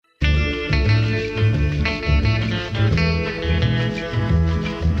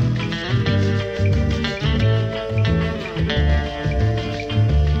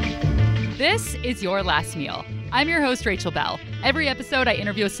is Your Last Meal. I'm your host, Rachel Bell. Every episode, I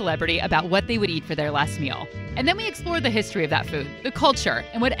interview a celebrity about what they would eat for their last meal. And then we explore the history of that food, the culture,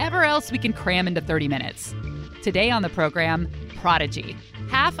 and whatever else we can cram into 30 minutes. Today on the program, Prodigy,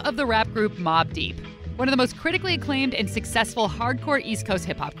 half of the rap group Mobb Deep, one of the most critically acclaimed and successful hardcore East Coast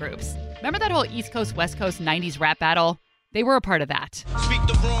hip-hop groups. Remember that whole East Coast, West Coast 90s rap battle? They were a part of that. Speak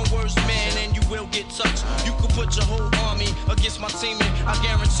the wrong words, man, and you will get touched. You could put your whole army against my team, and I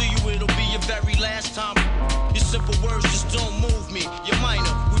guarantee you it'll be your very last time. Your simple words just don't move me. You're minor,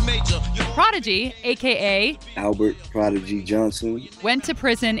 we major. Prodigy, a.k.a. Albert Prodigy Johnson, went to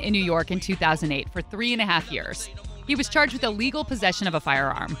prison in New York in 2008 for 3.5 years. He was charged with illegal possession of a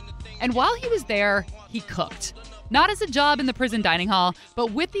firearm. And while he was there, he cooked. Not as a job in the prison dining hall,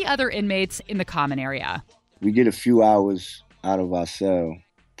 but with the other inmates in the common area. we get a few hours out of our cell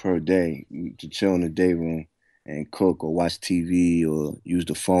per day to chill in the day room and cook or watch TV or use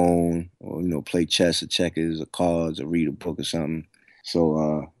the phone or, play chess or checkers or cards or read a book or something.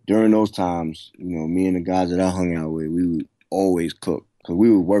 So during those times, me and the guys that I hung out with, we would always cook because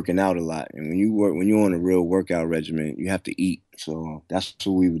we were working out a lot. And when you're on a real workout regimen, you have to eat. So that's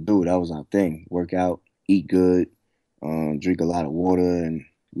what we would do. That was our thing. Work out, eat good, drink a lot of water. And,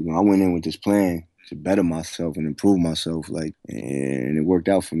 I went in with this plan to better myself and improve myself, and it worked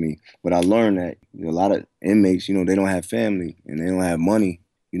out for me. But I learned that a lot of inmates, they don't have family and they don't have money,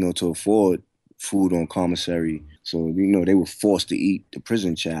 to afford food on commissary. So, they were forced to eat the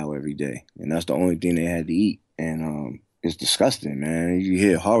prison chow every day. And that's the only thing they had to eat. And it's disgusting, man. You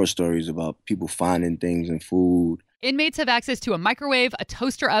hear horror stories about people finding things in food. Inmates have access to a microwave, a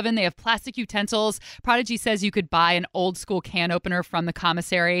toaster oven. They have plastic utensils. Prodigy says you could buy an old school can opener from the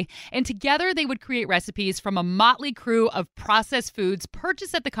commissary. And together they would create recipes from a motley crew of processed foods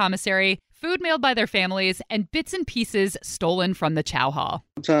purchased at the commissary, food mailed by their families, and bits and pieces stolen from the chow hall.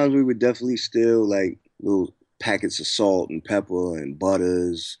 Sometimes we would definitely steal little packets of salt and pepper and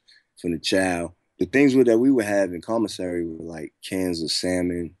butters from the chow. The things that we would have in commissary were cans of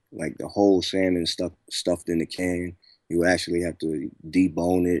salmon, the whole salmon stuffed in the can. You would actually have to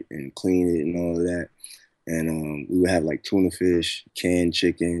debone it and clean it and all of that. And we would have tuna fish, canned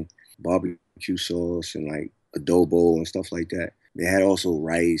chicken, barbecue sauce, and adobo and stuff like that. They had also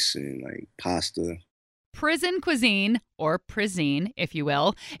rice and pasta. Prison cuisine, or Prizine, if you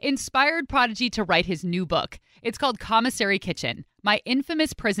will, inspired Prodigy to write his new book. It's called Commissary Kitchen, My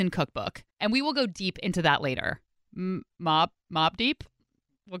Infamous Prison Cookbook. And we will go deep into that later. Mobb Deep?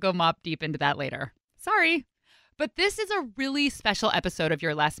 We'll go Mobb Deep into that later. Sorry. But this is a really special episode of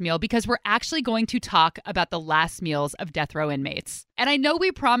Your Last Meal because we're actually going to talk about the last meals of death row inmates. And I know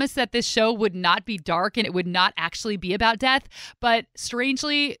we promised that this show would not be dark and it would not actually be about death, but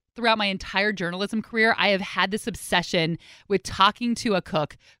strangely, throughout my entire journalism career, I have had this obsession with talking to a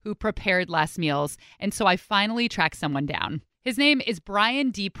cook who prepared last meals, and so I finally tracked someone down. His name is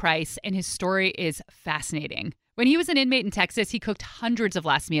Brian D. Price, and his story is fascinating. When he was an inmate in Texas, he cooked hundreds of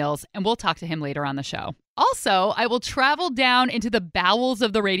last meals, and we'll talk to him later on the show. Also, I will travel down into the bowels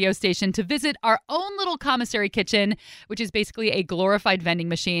of the radio station to visit our own little commissary kitchen, which is basically a glorified vending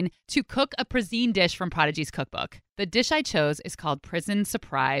machine, to cook a Prizine dish from Prodigy's cookbook. The dish I chose is called Prison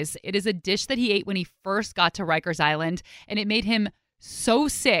Surprise. It is a dish that he ate when he first got to Rikers Island, and it made him so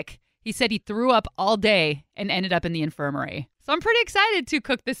sick, he said he threw up all day and ended up in the infirmary. So I'm pretty excited to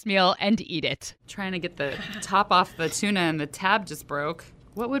cook this meal and eat it. Trying to get the top off the tuna and the tab just broke.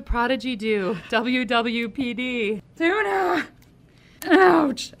 What would Prodigy do? WWPD. Tuna!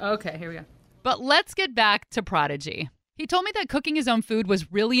 Ouch! Okay, here we go. But let's get back to Prodigy. He told me that cooking his own food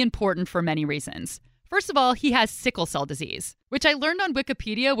was really important for many reasons. First of all, he has sickle cell disease, which I learned on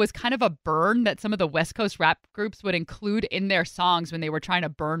Wikipedia was kind of a burn that some of the West Coast rap groups would include in their songs when they were trying to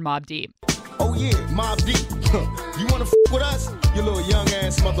burn Mobb Deep. Oh yeah, Mobb Deep. You wanna with us? You little young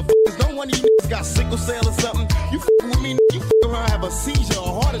ass motherfuckers. Don't one of you niggas got sickle cell or something. You with me, you around have a seizure or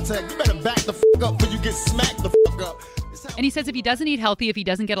a heart attack. You better back the up before you get smacked the up. And he says if he doesn't eat healthy, if he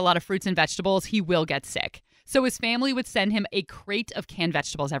doesn't get a lot of fruits and vegetables, he will get sick. So his family would send him a crate of canned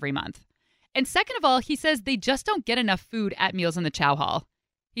vegetables every month. And second of all, he says they just don't get enough food at meals in the chow hall.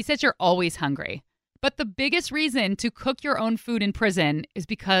 He says you're always hungry. But the biggest reason to cook your own food in prison is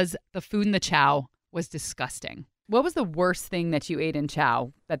because the food in the chow was disgusting. What was the worst thing that you ate in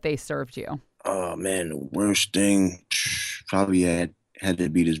chow that they served you? Oh, man, the worst thing probably had to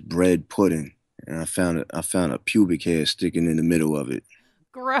be this bread pudding. And I found a pubic hair sticking in the middle of it.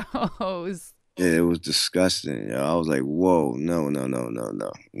 Gross. Yeah, it was disgusting. I was like, whoa, no.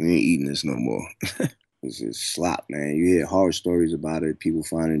 We ain't eating this no more. It's just slop, man. You hear horror stories about it, people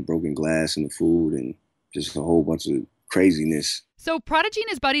finding broken glass in the food and just a whole bunch of craziness. So Prodigy and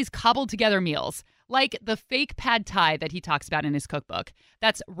his buddies cobbled together meals, like the fake pad thai that he talks about in his cookbook.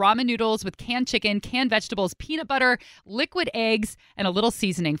 That's ramen noodles with canned chicken, canned vegetables, peanut butter, liquid eggs, and a little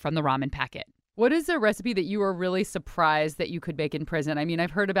seasoning from the ramen packet. What is a recipe that you were really surprised that you could make in prison? I mean,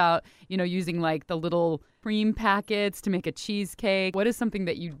 I've heard about, using like the little cream packets to make a cheesecake. What is something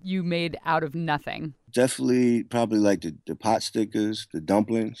that you made out of nothing? Definitely probably like the pot stickers, the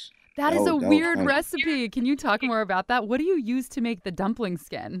dumplings. That is a weird recipe. Can you talk more about that? What do you use to make the dumpling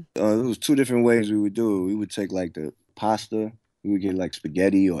skin? There was two different ways we would do it. We would take like the pasta, we would get like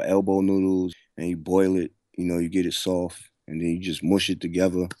spaghetti or elbow noodles, and you boil it. You get it soft, and then you just mush it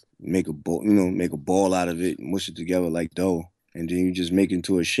together, make a ball, make a ball out of it, mush it together like dough, and then you just make it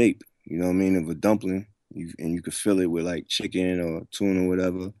into a shape. Of a dumpling, and you could fill it with like chicken or tuna or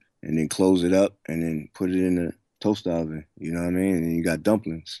whatever, and then close it up, and then put it in the toaster oven. You know what I mean? And then you got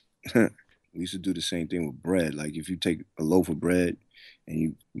dumplings. We used to do the same thing with bread. Like if you take a loaf of bread and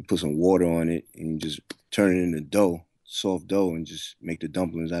you put some water on it and you just turn it into dough, soft dough, and just make the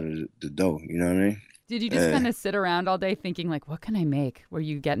dumplings out of the dough. You know what I mean? Did you just kind of sit around all day thinking like, what can I make? Were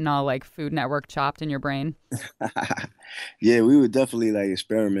you getting all like Food Network chopped in your brain? Yeah, we would definitely like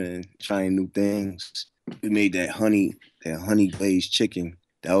experimenting, trying new things. We made that honey glazed chicken.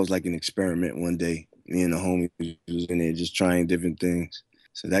 That was like an experiment one day. Me and the homie was in there just trying different things.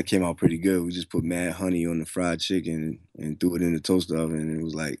 So that came out pretty good. We just put mad honey on the fried chicken and threw it in the toaster oven, and it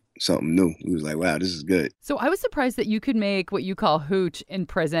was like something new. We was like, wow, this is good. So I was surprised that you could make what you call hooch in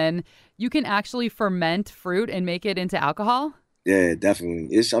prison. You can actually ferment fruit and make it into alcohol? Yeah, definitely.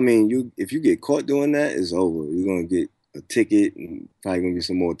 If you get caught doing that, it's over. You're going to get a ticket and probably going to get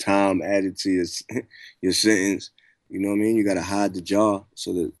some more time added to your sentence. You know what I mean? You got to hide the jar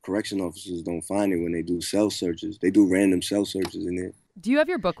so the correction officers don't find it when they do cell searches. They do random cell searches in there. Do you have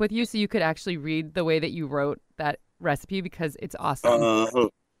your book with you so you could actually read the way that you wrote that recipe? Because it's awesome.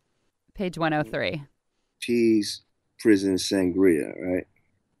 Page 103. Cheese, prison, sangria, right?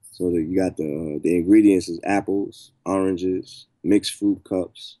 So you got the ingredients is apples, oranges, mixed fruit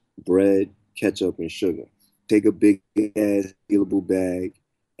cups, bread, ketchup, and sugar. Take a big-ass sealable bag,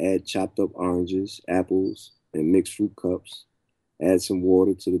 add chopped up oranges, apples, and mixed fruit cups. Add some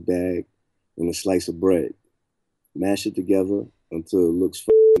water to the bag and a slice of bread. Mash it together until it looks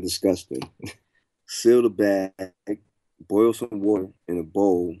disgusting. Seal the bag, boil some water in a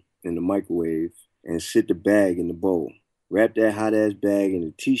bowl in the microwave, and sit the bag in the bowl. Wrap that hot-ass bag in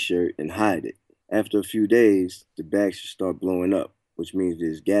a t-shirt and hide it. After a few days, the bag should start blowing up, which means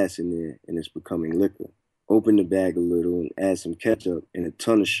there's gas in there and it's becoming liquor. Open the bag a little and add some ketchup and a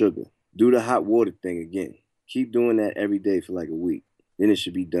ton of sugar. Do the hot water thing again. Keep doing that every day for like a week. Then it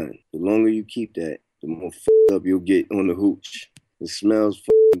should be done. The longer you keep that, the more up you'll get on the hooch. It smells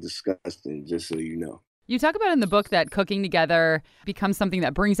disgusting, just so you know. You talk about in the book that cooking together becomes something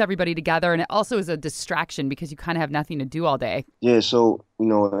that brings everybody together, and it also is a distraction because you kind of have nothing to do all day. Yeah, so,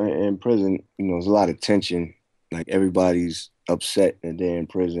 in prison, there's a lot of tension. Like, everybody's upset that they're in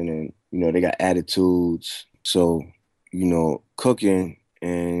prison and, they got attitudes. So, cooking,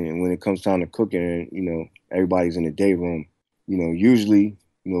 and when it comes time to cooking, everybody's in the day room. Usually,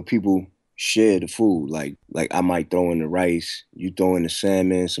 people share the food. Like I might throw in the rice, you throw in the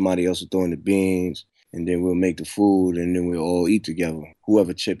salmon, somebody else will throw in the beans, and then we'll make the food and then we'll all eat together.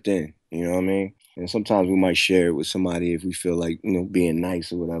 Whoever chipped in, you know what I mean? And sometimes we might share it with somebody if we feel like, being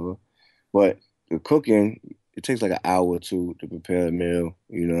nice or whatever. But the cooking, it takes like an hour or two to prepare a meal,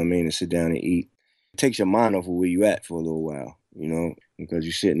 you know what I mean, and sit down and eat. It takes your mind off of where you at for a little while, because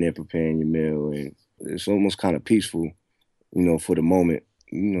you're sitting there preparing your meal, and it's almost kind of peaceful, for the moment.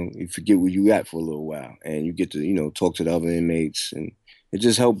 You forget where you at for a little while, and you get to, talk to the other inmates, and it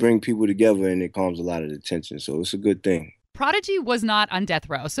just helps bring people together, and it calms a lot of the tension. So it's a good thing. Prodigy was not on death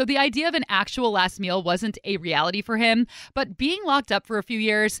row, so the idea of an actual last meal wasn't a reality for him. But being locked up for a few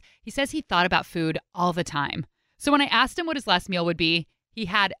years, he says he thought about food all the time. So when I asked him what his last meal would be, he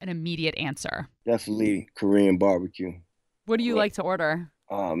had an immediate answer. Definitely Korean barbecue. What do you like to order?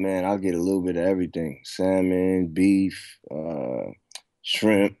 Oh, man, I'll get a little bit of everything. Salmon, beef,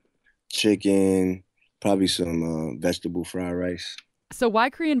 shrimp, chicken, probably some vegetable fried rice. So why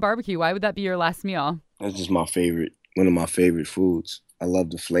Korean barbecue? Why would that be your last meal? That's just my favorite, one of my favorite foods. I love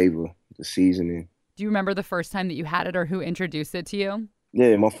the flavor, the seasoning. Do you remember the first time that you had it or who introduced it to you?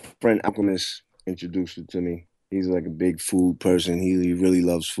 Yeah, my friend Alchemist introduced it to me. He's like a big food person. He really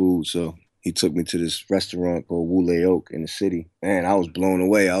loves food, so He took me to this restaurant called Wule Oak in the city. Man, I was blown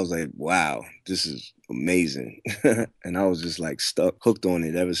away. I was like, wow, this is amazing. And I was just like stuck, hooked on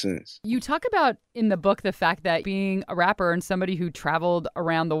it ever since. You talk about in the book the fact that being a rapper and somebody who traveled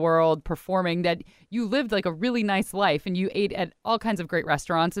around the world performing, that you lived like a really nice life and you ate at all kinds of great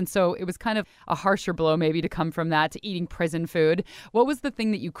restaurants. And so it was kind of a harsher blow maybe to come from that to eating prison food. What was the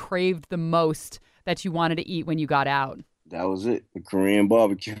thing that you craved the most that you wanted to eat when you got out? That was it, the Korean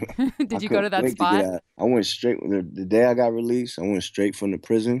barbecue. Did you go to that spot? I went straight, the day I got released, I went straight from the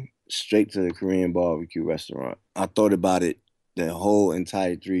prison, straight to the Korean barbecue restaurant. I thought about it the whole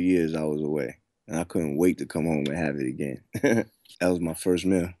entire 3 years I was away, and I couldn't wait to come home and have it again. That was my first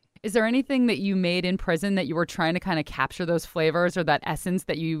meal. Is there anything that you made in prison that you were trying to kind of capture those flavors or that essence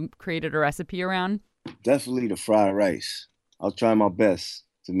that you created a recipe around? Definitely the fried rice. I'll try my best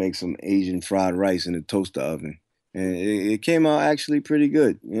to make some Asian fried rice in the toaster oven. And it came out actually pretty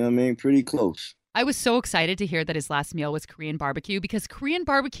good. You know what I mean? Pretty close. I was so excited to hear that his last meal was Korean barbecue because Korean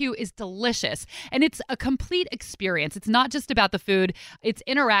barbecue is delicious and it's a complete experience. It's not just about the food. It's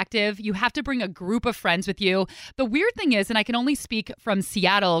interactive. You have to bring a group of friends with you. The weird thing is, and I can only speak from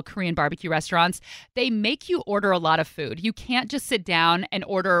Seattle Korean barbecue restaurants, they make you order a lot of food. You can't just sit down and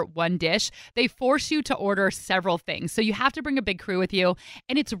order one dish. They force you to order several things. So you have to bring a big crew with you.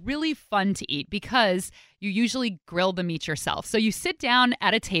 And it's really fun to eat because you usually grill the meat yourself. So you sit down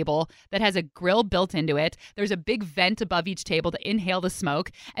at a table that has a grill built into it. There's a big vent above each table to inhale the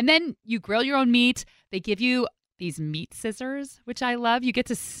smoke. And then you grill your own meat. They give you these meat scissors, which I love. You get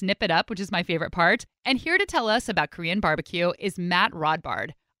to snip it up, which is my favorite part. And here to tell us about Korean barbecue is Matt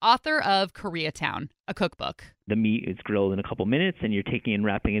Rodbard, author of Koreatown, a cookbook. The meat is grilled in a couple minutes and you're taking and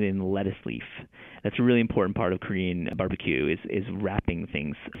wrapping it in lettuce leaf. That's a really important part of Korean barbecue is wrapping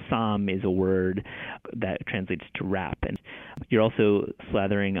things. Sam is a word that translates to wrap. And you're also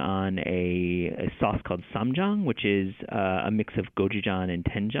slathering on a sauce called samjang, which is a mix of gochujang and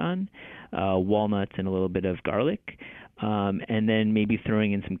doenjang, walnuts and a little bit of garlic. And then maybe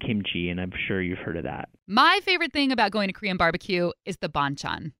throwing in some kimchi, and I'm sure you've heard of that. My favorite thing about going to Korean barbecue is the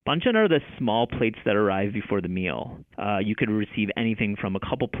banchan. Banchan are the small plates that arrive before the meal. You could receive anything from a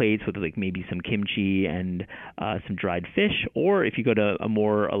couple plates with like maybe some kimchi and some dried fish, or if you go to a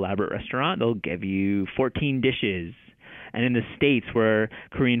more elaborate restaurant, they'll give you 14 dishes. And in the States, where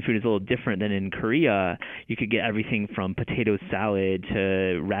Korean food is a little different than in Korea, you could get everything from potato salad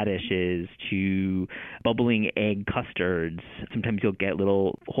to radishes to bubbling egg custards. Sometimes you'll get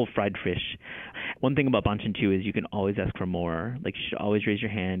little whole fried fish. One thing about banchan too is you can always ask for more. Like, you should always raise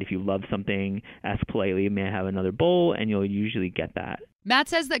your hand. If you love something, ask politely, may I have another bowl? And you'll usually get that. Matt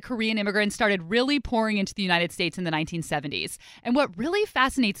says that Korean immigrants started really pouring into the United States in the 1970s. And what really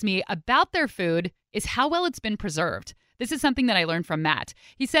fascinates me about their food is how well it's been preserved. This is something that I learned from Matt.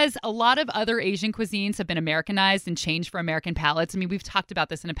 He says a lot of other Asian cuisines have been Americanized and changed for American palates. I mean, we've talked about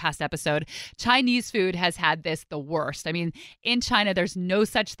this in a past episode. Chinese food has had this the worst. I mean, in China, there's no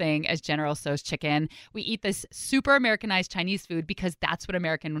such thing as General Tso's chicken. We eat this super Americanized Chinese food because that's what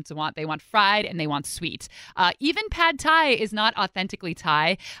Americans want. They want fried and they want sweet. Even pad thai is not authentically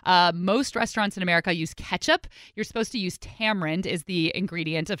Thai. Most restaurants in America use ketchup. You're supposed to use tamarind is the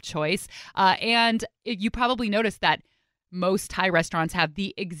ingredient of choice. And you probably noticed that most Thai restaurants have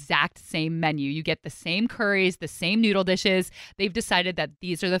the exact same menu. You get the same curries, the same noodle dishes. They've decided that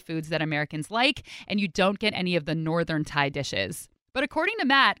these are the foods that Americans like, and you don't get any of the northern Thai dishes. But according to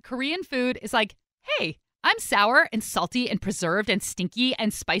Matt, Korean food is like, hey, I'm sour and salty and preserved and stinky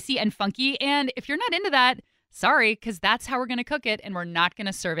and spicy and funky. And if you're not into that, sorry, because that's how we're going to cook it, and we're not going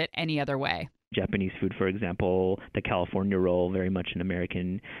to serve it any other way. Japanese food, for example, the California roll, very much an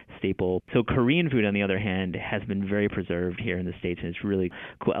American staple. So Korean food, on the other hand, has been very preserved here in the States, and it's a really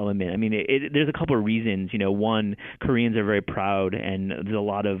cool element. I mean, there's a couple of reasons. You know, one, Koreans are very proud, and there's a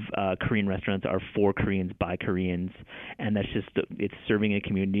lot of Korean restaurants are for Koreans by Koreans, and that's just, it's serving a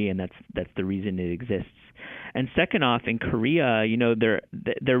community, and that's the reason it exists. And second off, in Korea, you know,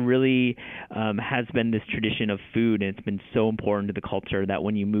 there really has been this tradition of food, and it's been so important to the culture that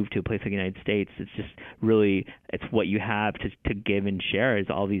when you move to a place like the United States, it's just really, it's what you have to give and share is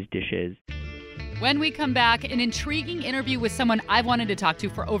all these dishes. When we come back, an intriguing interview with someone I've wanted to talk to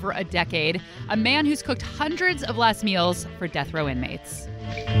for over a decade, a man who's cooked hundreds of last meals for death row inmates.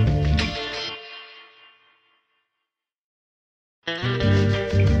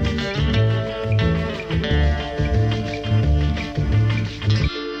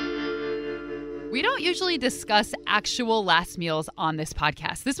 We don't usually discuss actual last meals on this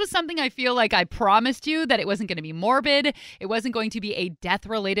podcast. This was something I feel like I promised you that it wasn't going to be morbid. It wasn't going to be a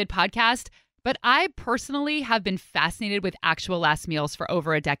death-related podcast. But I personally have been fascinated with actual last meals for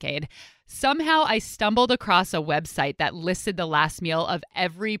over a decade. Somehow I stumbled across a website that listed the last meal of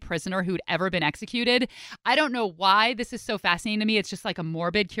every prisoner who'd ever been executed. I don't know why this is so fascinating to me. It's just like a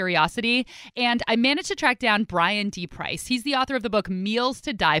morbid curiosity. And I managed to track down Brian D. Price. He's the author of the book Meals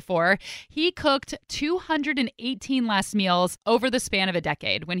to Die For. He cooked 218 last meals over the span of a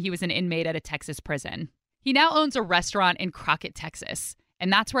decade when he was an inmate at a Texas prison. He now owns a restaurant in Crockett, Texas.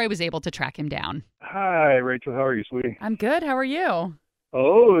 And that's where I was able to track him down. Hi, Rachel. How are you, sweetie? I'm good. How are you?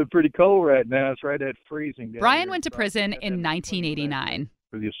 Oh, it's pretty cold right now. It's right at freezing. Brian went to prison in 1989.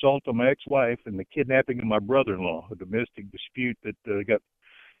 For the assault on my ex-wife and the kidnapping of my brother-in-law, a domestic dispute that got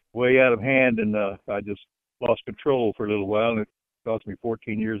way out of hand, and I just lost control for a little while, and it cost me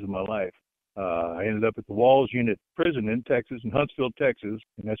 14 years of my life. I ended up at the Walls Unit Prison in Texas, in Huntsville, Texas,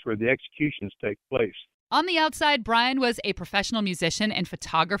 and that's where the executions take place. On the outside, Brian was a professional musician and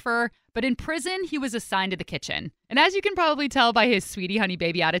photographer, but in prison, he was assigned to the kitchen. And as you can probably tell by his sweetie honey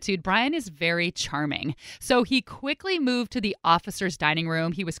baby attitude, Brian is very charming. So he quickly moved to the officers' dining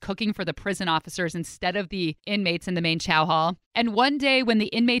room. He was cooking for the prison officers instead of the inmates in the main chow hall. And one day, when the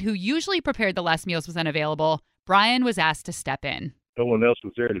inmate who usually prepared the last meals was unavailable, Brian was asked to step in. No one else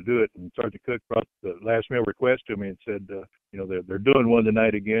was there to do it, and Sergeant Cook brought the last meal request to me and said, they're doing one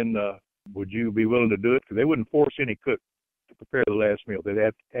tonight again. Would you be willing to do it? Because they wouldn't force any cook to prepare the last meal. They'd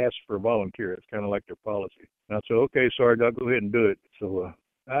have to ask for a volunteer. It's kind of like their policy. And I said, okay, Sarge, I'll go ahead and do it. So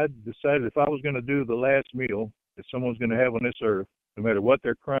I decided if I was going to do the last meal that someone's going to have on this earth, no matter what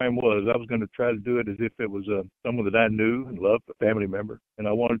their crime was, I was going to try to do it as if it was someone that I knew and loved, a family member. And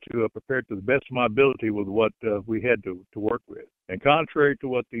I wanted to prepare it to the best of my ability with what we had to work with. And contrary to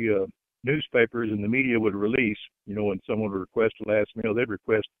what the newspapers and the media would release, when someone would request a last meal, they'd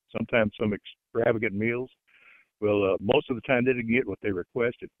request sometimes some extravagant meals. Well, most of the time they didn't get what they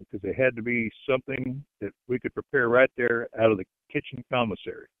requested because it had to be something that we could prepare right there out of the kitchen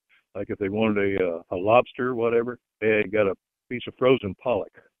commissary. Like if they wanted a lobster or whatever, they got a piece of frozen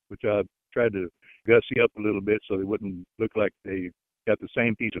pollock, which I tried to gussy up a little bit so they wouldn't look like they got the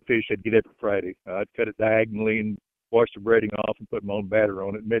same piece of fish they'd get every Friday. I'd cut it diagonally and wash the breading off and put my own batter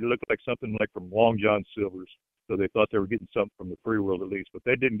on it. Made it look like something like from Long John Silver's. So they thought they were getting something from the free world at least. But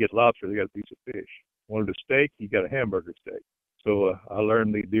they didn't get lobster. They got a piece of fish. Wanted a steak, you got a hamburger steak. So I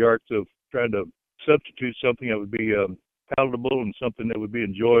learned the arts of trying to substitute something that would be palatable and something that would be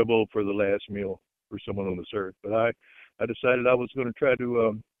enjoyable for the last meal for someone on this earth. But I decided I was going to try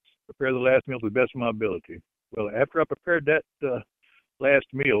to prepare the last meal to the best of my ability. Well, after I prepared that last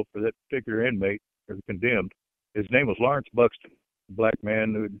meal for that particular inmate, or the condemned, his name was Lawrence Buxton, a black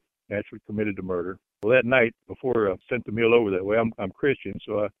man who had naturally committed a murder. Well, that night, before I sent the meal over that way, I'm Christian,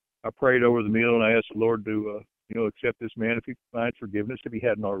 so I prayed over the meal and I asked the Lord to, accept this man if he finds forgiveness, if he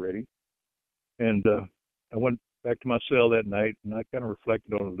hadn't already. And I went back to my cell that night and I kind of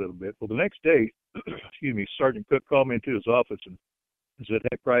reflected on it a little bit. Well, the next day, Sergeant Cook called me into his office and said,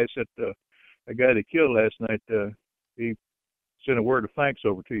 "Hey, Price, that guy they killed last night, he sent a word of thanks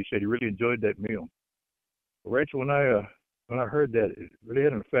over to you. He said he really enjoyed that meal." Well, Rachel, when I heard that, it really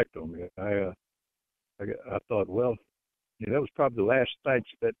had an effect on me. I thought, well, that was probably the last thanks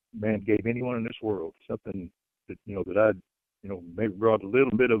that man gave anyone in this world. Something that that I'd maybe brought a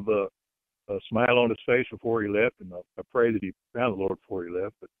little bit of a smile on his face before he left, and I pray that he found the Lord before he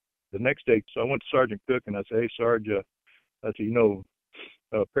left. But the next day, so I went to Sergeant Cook and I said, "Hey, Sarge, I said,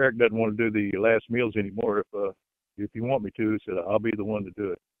 Perrick doesn't want to do the last meals anymore. If you want me to," he said, "I'll be the one to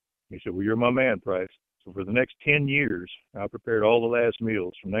do it." He said, "Well, you're my man, Price." So for the next 10 years, I prepared all the last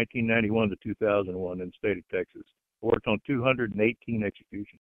meals from 1991 to 2001 in the state of Texas. I worked on 218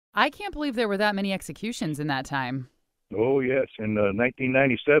 executions. I can't believe there were that many executions in that time. Oh, yes. In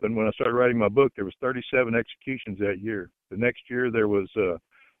 1997, when I started writing my book, there was 37 executions that year. The next year, there was,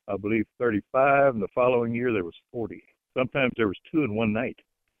 I believe, 35, and the following year, there was 40. Sometimes there was 2 in one night.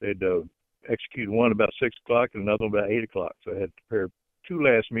 They'd execute one about 6 o'clock and another one about 8 o'clock. So I had to prepare 2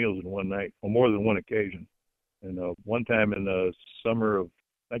 last meals in one night on more than one occasion. And one time in the summer of,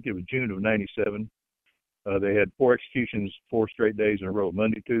 I think it was June of 97, they had 4 executions 4 straight days in a row,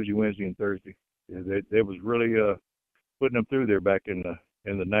 Monday, Tuesday, Wednesday, and Thursday. They was really putting them through there back in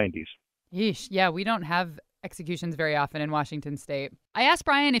the 90s. Yeesh. Yeah, we don't have executions very often in Washington State. I asked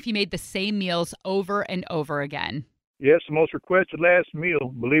Brian if he made the same meals over and over again. Yes, the most requested last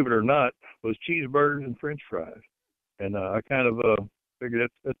meal, believe it or not, was cheeseburgers and French fries. And I kind of figured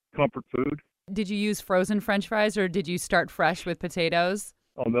that's comfort food. Did you use frozen French fries or did you start fresh with potatoes?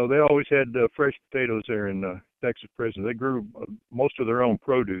 Oh, no, they always had fresh potatoes there in Texas prison. They grew most of their own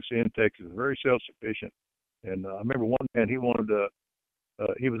produce in Texas, very self-sufficient. And I remember one man, he wanted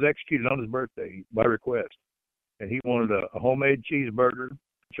he was executed on his birthday by request, and he wanted a homemade cheeseburger,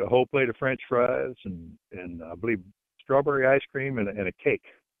 a whole plate of French fries, and I believe strawberry ice cream and a cake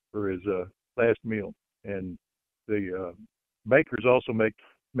for his last meal. And the bakers also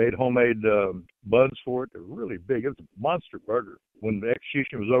made homemade buns for it. They're really big. It was a monster burger. When the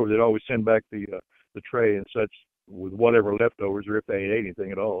execution was over, they'd always send back the tray and such with whatever leftovers, or if they ate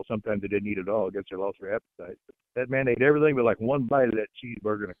anything at all. Sometimes they didn't eat at all. I guess they lost their appetite. But that man ate everything but like one bite of that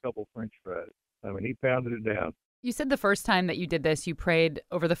cheeseburger and a couple French fries. I mean, he pounded it down. You said the first time that you did this, you prayed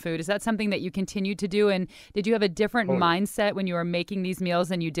over the food. Is that something that you continued to do? And did you have a different mindset when you were making these meals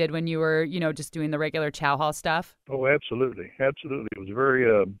than you did when you were, just doing the regular chow hall stuff? Oh, absolutely. Absolutely. It was a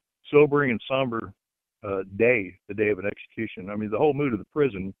very sobering and somber day, the day of an execution. I mean, the whole mood of the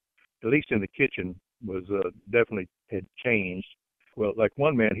prison, at least in the kitchen, was definitely had changed. Well, like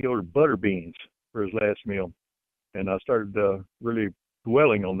one man, he ordered butter beans for his last meal. And I started really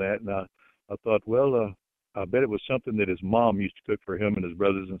dwelling on that. And I thought, well, I bet it was something that his mom used to cook for him and his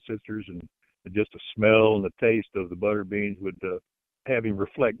brothers and sisters, and just the smell and the taste of the butter beans would have him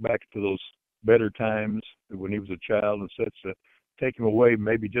reflect back to those better times when he was a child and such, to take him away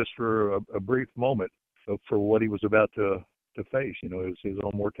maybe just for a brief moment for what he was about to face. It was his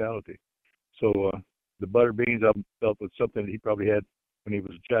own mortality. So the butter beans, I felt, was something that he probably had when he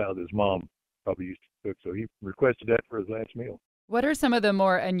was a child. His mom probably used to cook, so he requested that for his last meal. What are some of the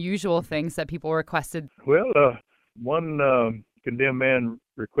more unusual things that people requested? Well, one condemned man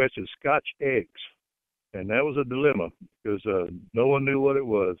requested Scotch eggs, and that was a dilemma because no one knew what it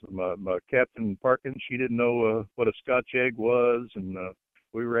was. My Captain Parkins, she didn't know what a Scotch egg was, and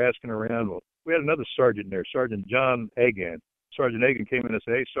we were asking around. Well, we had another sergeant there, Sergeant John Agan. Sergeant Agan came in and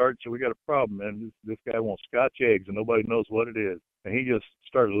said, "Hey, Sergeant, so we got a problem, man. This guy wants Scotch eggs, and nobody knows what it is." And he just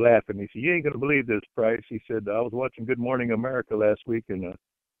started laughing. He said, "You ain't going to believe this, Price." He said, "I was watching Good Morning America last week, and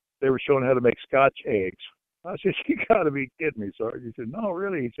they were showing how to make Scotch eggs." I said, "You got to be kidding me, Sergeant." He said, "No,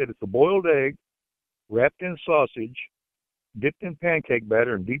 really." He said, "It's a boiled egg wrapped in sausage, dipped in pancake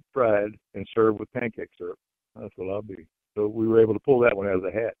batter, and deep fried, and served with pancake syrup." That's what I'll be. So we were able to pull that one out of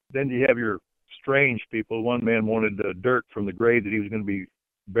the hat. Then you have your strange people. One man wanted dirt from the grave that he was going to be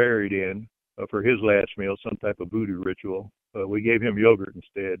buried in for his last meal, some type of voodoo ritual. We gave him yogurt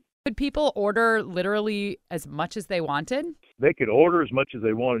instead. Could people order literally as much as they wanted? They could order as much as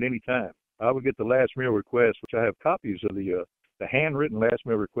they wanted any time. I would get the last meal request, which I have copies of the handwritten last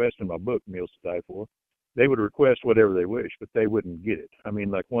meal request in my book, Meals to Die For. They would request whatever they wish, but they wouldn't get it. I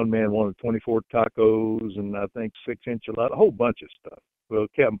mean, like one man wanted 24 tacos and I think 6 enchiladas, a whole bunch of stuff. Well,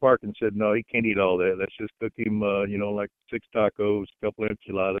 Captain Parkins said, "No, he can't eat all that. Let's just cook him, like 6 tacos, a couple of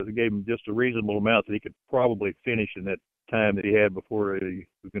enchiladas." They gave him just a reasonable amount that he could probably finish in that time that he had before he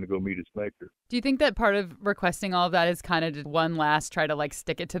was going to go meet his maker. Do you think that part of requesting all of that is kind of just one last try to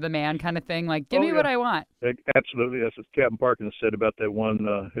stick it to the man kind of thing? Like, give me what I want. Absolutely. That's what Captain Parkins said about that one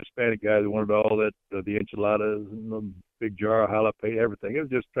Hispanic guy that wanted all that, the enchiladas and the big jar of jalapeno, everything. It was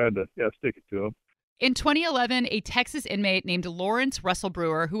just trying to stick it to him. In 2011, a Texas inmate named Lawrence Russell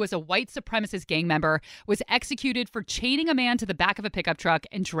Brewer, who was a white supremacist gang member, was executed for chaining a man to the back of a pickup truck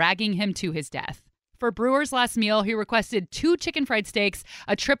and dragging him to his death. For Brewer's last meal, he requested 2 chicken fried steaks,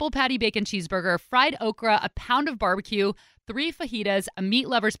 a triple patty bacon cheeseburger, fried okra, a pound of barbecue, 3 fajitas, a meat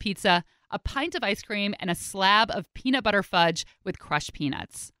lover's pizza, a pint of ice cream, and a slab of peanut butter fudge with crushed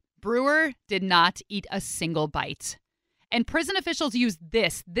peanuts. Brewer did not eat a single bite. And prison officials used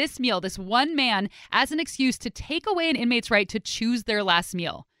this meal, this one man, as an excuse to take away an inmate's right to choose their last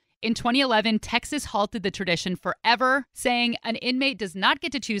meal. In 2011, Texas halted the tradition forever, saying an inmate does not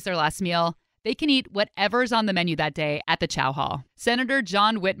get to choose their last meal. They can eat whatever's on the menu that day at the chow hall. Senator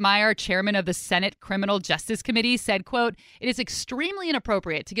John Whitmire, chairman of the Senate Criminal Justice Committee, said, quote, "It is extremely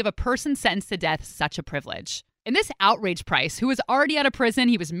inappropriate to give a person sentenced to death such a privilege." And this outraged Price, who was already out of prison,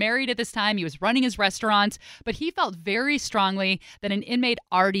 he was married at this time, he was running his restaurant, but he felt very strongly that an inmate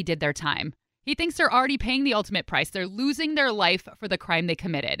already did their time. He thinks they're already paying the ultimate price. They're losing their life for the crime they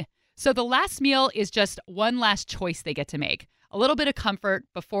committed. So the last meal is just one last choice they get to make. A little bit of comfort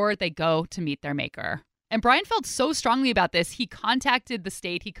before they go to meet their maker. And Brian felt so strongly about this, he contacted the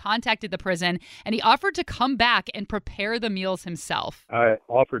state, he contacted the prison, and he offered to come back and prepare the meals himself. I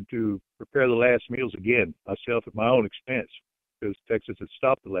offered to prepare the last meals again, myself at my own expense, because Texas had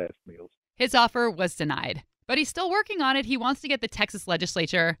stopped the last meals. His offer was denied. But he's still working on it. He wants to get the Texas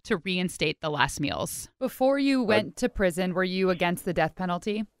legislature to reinstate the last meals. Before you went to prison, were you against the death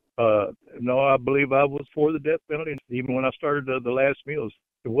penalty? No, I believe I was for the death penalty. Even when I started the last meals,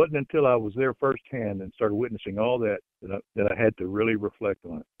 it wasn't until I was there firsthand and started witnessing all that I had to really reflect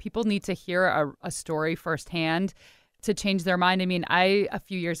on it. People need to hear a story firsthand. to change their mind. I mean, I, a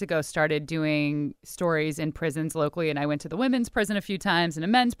few years ago, started doing stories in prisons locally, and I went to the women's prison a few times and a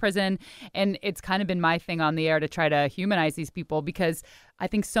men's prison. And it's kind of been my thing on the air to try to humanize these people, because I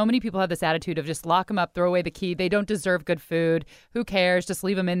think so many people have this attitude of just lock them up, throw away the key. They don't deserve good food. Who cares? Just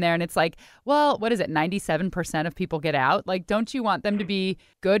leave them in there. And it's like, well, what is it? 97% of people get out. Like, don't you want them to be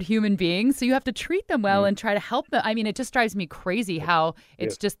good human beings? So you have to treat them well and try to help them. I mean, it just drives me crazy how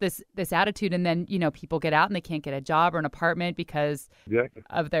it's just this attitude. And then, people get out and they can't get a job or an apartment because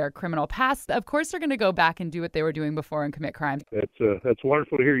of their criminal past. Of course, they're going to go back and do what they were doing before and commit crimes. That's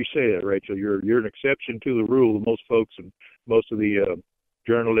wonderful to hear you say that, Rachel. You're an exception to the rule. Most folks and most of the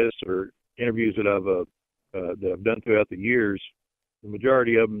journalists or interviews that I've done throughout the years, the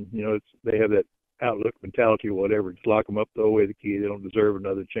majority of them, they have that outlook, mentality, or whatever. Just lock them up, throw away the key. They don't deserve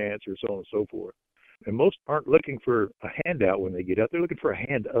another chance, or so on and so forth. And most aren't looking for a handout when they get out. They're looking for a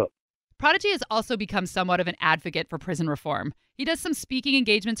hand up. Prodigy has also become somewhat of an advocate for prison reform. He does some speaking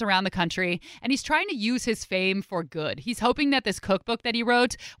engagements around the country, and he's trying to use his fame for good. He's hoping that this cookbook that he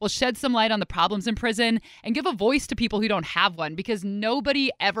wrote will shed some light on the problems in prison and give a voice to people who don't have one, because nobody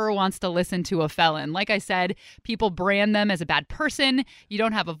ever wants to listen to a felon. Like I said, people brand them as a bad person. You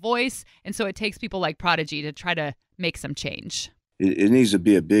don't have a voice, and so it takes people like Prodigy to try to make some change. It needs to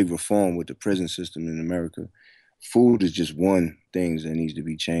be a big reform with the prison system in America. Food is just one thing that needs to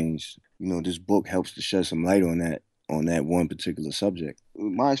be changed. This book helps to shed some light on that one particular subject.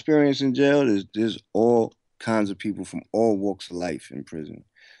 My experience in jail is there's all kinds of people from all walks of life in prison.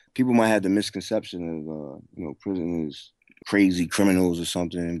 People might have the misconception of, prison is crazy criminals or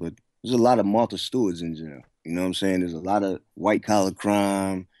something, but there's a lot of Martha Stewarts in jail. You know what I'm saying? There's a lot of white-collar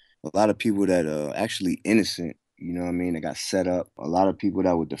crime, a lot of people that are actually innocent, that got set up, a lot of people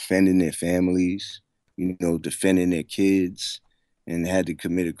that were defending their families, defending their kids and had to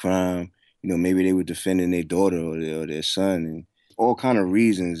commit a crime. Maybe they were defending their daughter or their son, and all kind of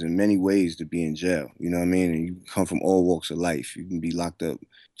reasons and many ways to be in jail. You know what I mean? And you come from all walks of life. You can be locked up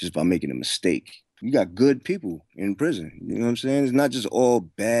just by making a mistake. You got good people in prison. You know what I'm saying? It's not just all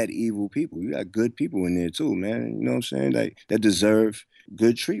bad, evil people. You got good people in there too, man. You know what I'm saying? Like, that deserve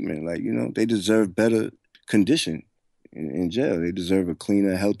good treatment. Like, they deserve better condition in jail. They deserve a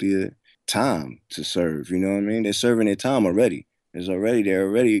cleaner, healthier time to serve. You know what I mean? They're serving their time already. They're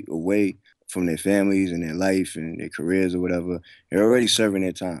already away from their families and their life and their careers or whatever. They're already serving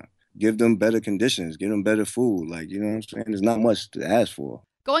their time. Give them better conditions. Give them better food. Like, you know what I'm saying? There's not much to ask for.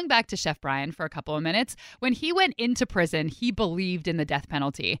 Going back to Chef Brian for a couple of minutes, when he went into prison, he believed in the death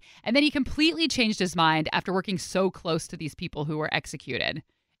penalty. And then he completely changed his mind after working so close to these people who were executed.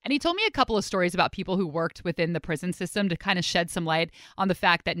 And he told me a couple of stories about people who worked within the prison system to kind of shed some light on the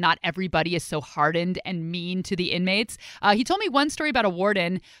fact that not everybody is so hardened and mean to the inmates. He told me one story about a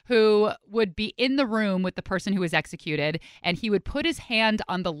warden who would be in the room with the person who was executed, and he would put his hand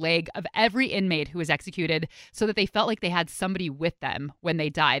on the leg of every inmate who was executed so that they felt like they had somebody with them when they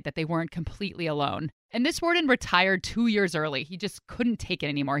died, that they weren't completely alone. And this warden retired 2 years early. He just couldn't take it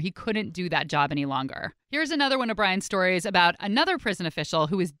anymore. He couldn't do that job any longer. Here's another one of Brian's stories about another prison official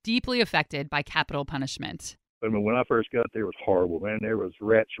who was deeply affected by capital punishment. I mean, when I first got there, it was horrible, man. There was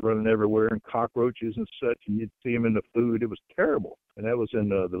rats running everywhere and cockroaches and such, and you'd see them in the food. It was terrible. And that was in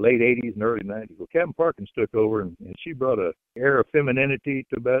the late 80s and early 90s. Well, Captain Parkins took over, and she brought an air of femininity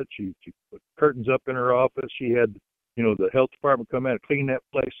to that. She put curtains up in her office. She had, the health department come out and clean that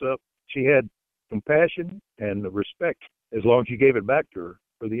place up. She had compassion and respect as long as you gave it back to her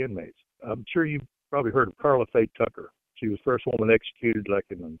for the inmates. I'm sure you've probably heard of Carla Faye Tucker. She was the first woman executed like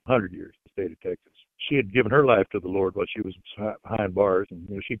in 100 years in the state of Texas. She had given her life to the Lord while she was behind bars, and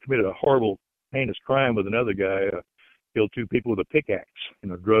she committed a horrible, heinous crime with another guy, killed two people with a pickaxe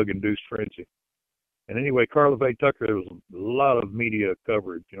in a drug-induced frenzy. And anyway, Carla Faye Tucker, there was a lot of media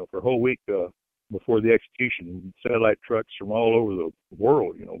coverage, for a whole week before the execution, satellite trucks from all over the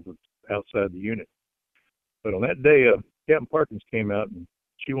world, outside the unit. But on that day, Captain Parkins came out and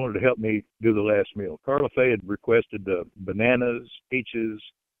she wanted to help me do the last meal. Carla Faye had requested bananas, peaches,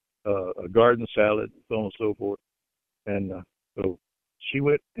 a garden salad, so on and so forth. And so she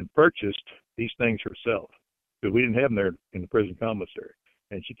went and purchased these things herself because we didn't have them there in the prison commissary.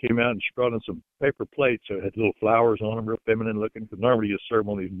 And she came out and she brought in some paper plates that had little flowers on them, real feminine looking, because normally you serve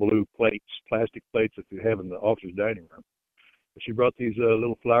them on these blue plates, plastic plates that you have in the officer's dining room. But she brought these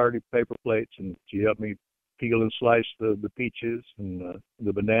little flowery paper plates, and she helped me peel and slice the peaches and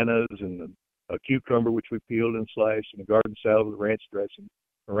the bananas and a cucumber, which we peeled and sliced, and a garden salad with ranch dressing.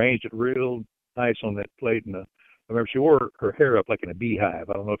 Arranged it real nice on that plate. And I remember she wore her hair up like in a beehive.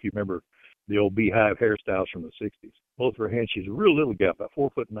 I don't know if you remember the old beehive hairstyles from the 60s. Both of her hands, she's a real little gal, about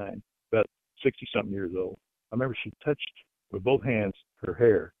 4'9", about 60-something years old. I remember she touched with both hands her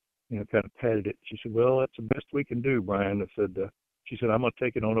hair, kind of patted it. She said, well, that's the best we can do, Brian. She said, I'm going to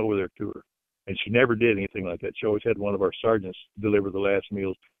take it on over there to her. And she never did anything like that. She always had one of our sergeants deliver the last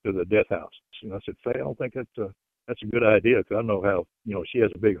meals to the death house. And I said, Faye, I don't think that's a good idea, because I know how, she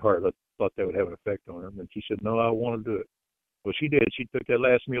has a big heart. I thought that would have an effect on her. And she said, no, I want to do it. Well, she did. She took that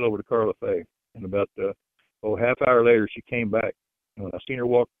last meal over to Carla Faye. And about half hour later, she came back. And when I seen her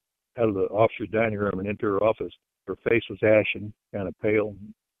walk out of the officer's dining room and into her office, her face was ashen, kind of pale.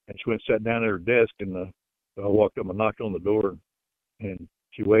 And she went and sat down at her desk, and I walked up and knocked on the door, and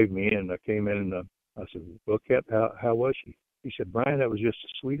she waved me in. And I came in, and I said, well, Cap, how was she? He said, Brian, that was just the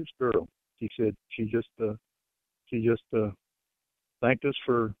sweetest girl. She said she just thanked us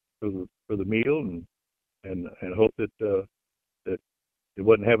for the meal, and hoped that that it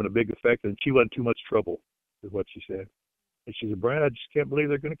wasn't having a big effect, and she wasn't too much trouble, is what she said. And she said, Brian, I just can't believe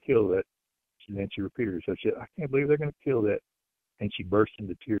they're going to kill that. And then she repeated herself. She said, I can't believe they're going to kill that. And she burst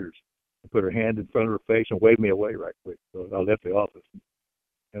into tears and put her hand in front of her face and waved me away right quick. So I left the office.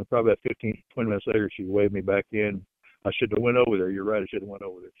 And probably about 15, 20 minutes later, she waved me back in. I shouldn't have went over there. You're right, I should have went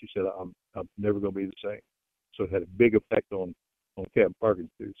over there. She said, I'm never going to be the same. So it had a big effect on Captain Parkins,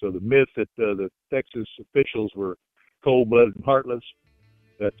 too. So the myth that the Texas officials were cold-blooded and heartless,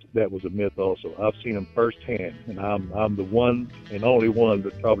 that was a myth also. I've seen them firsthand, and I'm the one and only one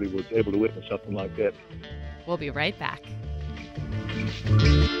that probably was able to witness something like that. We'll be right back.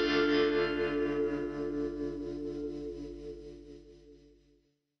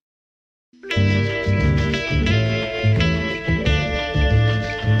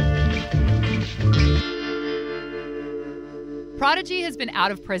 Prodigy has been out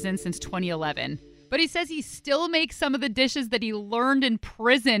of prison since 2011, but he says he still makes some of the dishes that he learned in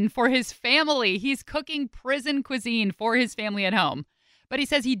prison for his family. He's cooking prison cuisine for his family at home. But he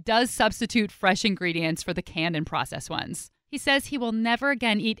says he does substitute fresh ingredients for the canned and processed ones. He says he will never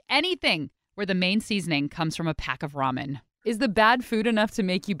again eat anything where the main seasoning comes from a pack of ramen. Is the bad food enough to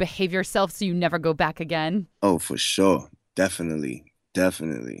make you behave yourself so you never go back again? Oh, for sure. Definitely.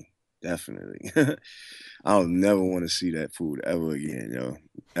 I'll never want to see that food ever again, yo.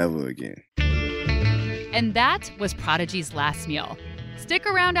 Ever again. And that was Prodigy's last meal. Stick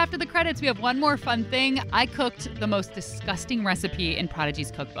around after the credits. We have one more fun thing. I cooked the most disgusting recipe in Prodigy's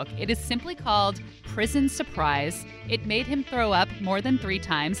cookbook. It is simply called Prison Surprise. It made him throw up more than 3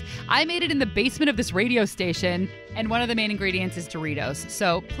 times. I made it in the basement of this radio station, and one of the main ingredients is Doritos.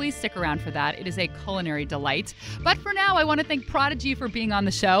 So please stick around for that. It is a culinary delight. But for now, I want to thank Prodigy for being on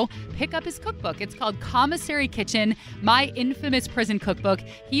the show. Pick up his cookbook. It's called Commissary Kitchen, My Infamous Prison Cookbook.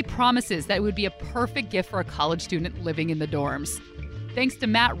 He promises that it would be a perfect gift for a college student living in the dorms. Thanks to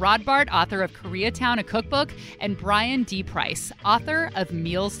Matt Rodbart, author of Koreatown, a cookbook, and Brian D. Price, author of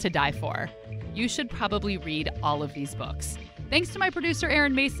Meals to Die For. You should probably read all of these books. Thanks to my producer,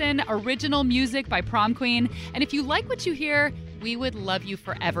 Aaron Mason, original music by Prom Queen. And if you like what you hear, we would love you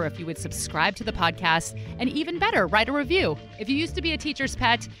forever if you would subscribe to the podcast, and even better, write a review. If you used to be a teacher's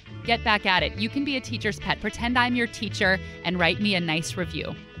pet, get back at it. You can be a teacher's pet. Pretend I'm your teacher and write me a nice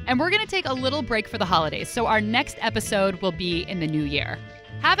review. And we're going to take a little break for the holidays, so our next episode will be in the new year.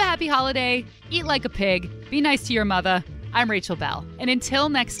 Have a happy holiday, eat like a pig, be nice to your mother. I'm Rachel Bell, and until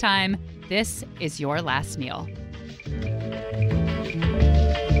next time, this is your last meal.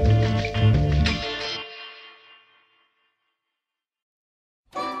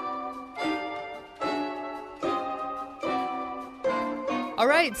 All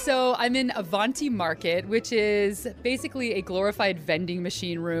right, so I'm in Avanti Market, which is basically a glorified vending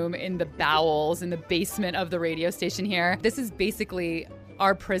machine room in the bowels, in the basement of the radio station here. This is basically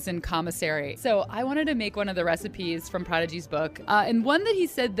our prison commissary. So I wanted to make one of the recipes from Prodigy's book. And one that he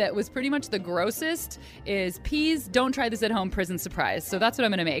said that was pretty much the grossest is peas. Don't try this at home, prison surprise. So that's what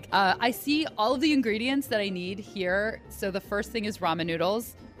I'm gonna make. I see all of the ingredients that I need here. So the first thing is ramen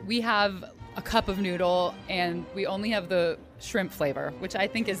noodles. We have a cup of noodle, and we only have the shrimp flavor, which I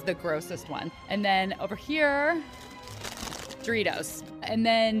think is the grossest one. And then over here, Doritos. And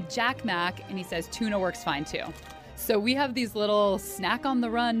then Jack Mac, and he says tuna works fine too. So we have these little snack on the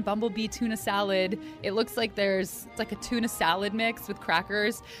run bumblebee tuna salad. It looks like it's like a tuna salad mix with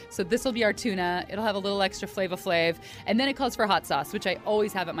crackers. So this will be our tuna. It'll have a little extra Flava Flav. And then it calls for hot sauce, which I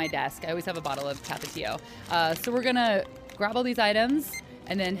always have at my desk. I always have a bottle of Tapatio. So we're gonna grab all these items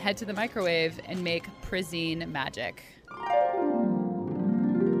and then head to the microwave and make Prison magic.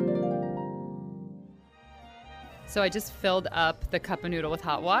 So I just filled up the cup of noodle with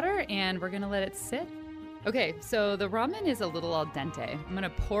hot water, and we're gonna let it sit. Okay, so the ramen is a little al dente. I'm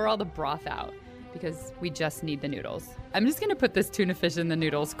gonna pour all the broth out because we just need the noodles. I'm just gonna put this tuna fish in the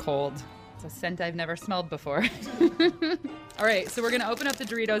noodles cold. It's a scent I've never smelled before. All right, so we're going to open up the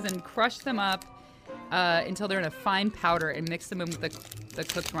Doritos and crush them up until they're in a fine powder and mix them in with the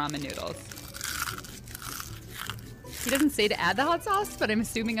cooked ramen noodles. He doesn't say to add the hot sauce, but I'm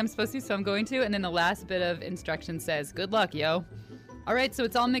assuming I'm supposed to, so I'm going to. And then the last bit of instruction says, good luck, yo. All right, so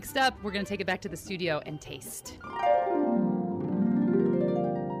it's all mixed up. We're going to take it back to the studio and taste.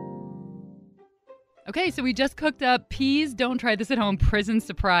 Okay, so we just cooked up peas. Don't try this at home. Prison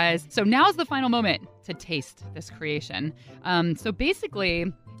surprise. So now's the final moment to taste this creation. So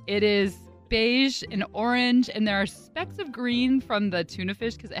basically, it is beige and orange, and there are specks of green from the tuna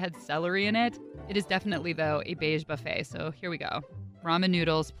fish because it had celery in it. It is definitely, though, a beige buffet. So here we go. Ramen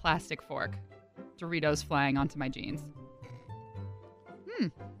noodles, plastic fork, Doritos flying onto my jeans.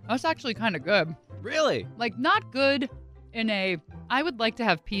 That's actually kind of good. Really? Like, not good in a, I would like to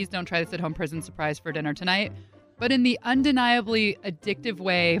have peas, don't try this at home, prison surprise for dinner tonight, but in the undeniably addictive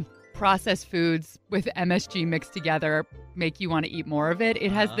way processed foods with MSG mixed together make you want to eat more of it.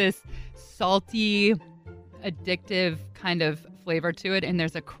 It has this salty, addictive kind of flavor to it, and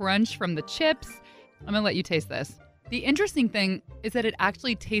there's a crunch from the chips. I'm going to let you taste this. The interesting thing is that it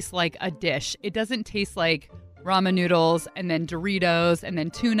actually tastes like a dish. It doesn't taste like ramen noodles and then Doritos and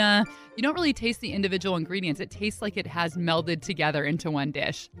then tuna. You don't really taste the individual ingredients. It tastes like it has melded together into one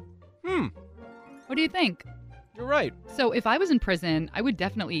dish. What do you think? You're right. So if I was in prison, I would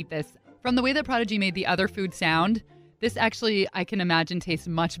definitely eat this. From the way that Prodigy made the other food sound, this actually, I can imagine, tastes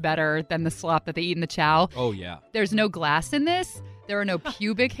much better than the slop that they eat in the chow. Oh, yeah. There's no glass in this. There are no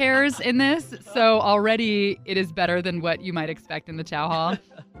pubic hairs in this. So already it is better than what you might expect in the chow hall.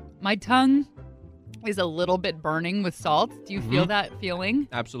 My tongue is a little bit burning with salt. Do you feel that feeling?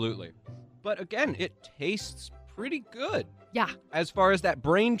 Absolutely. But again, it tastes pretty good. Yeah. As far as that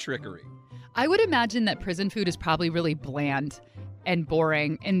brain trickery. I would imagine that prison food is probably really bland and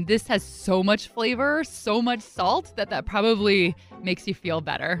boring. And this has so much flavor, so much salt, that probably makes you feel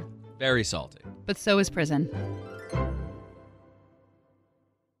better. Very salty. But so is prison.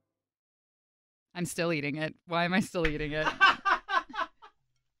 I'm still eating it. Why am I still eating it?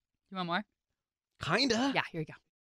 You want more? Kinda. Yeah, here you go.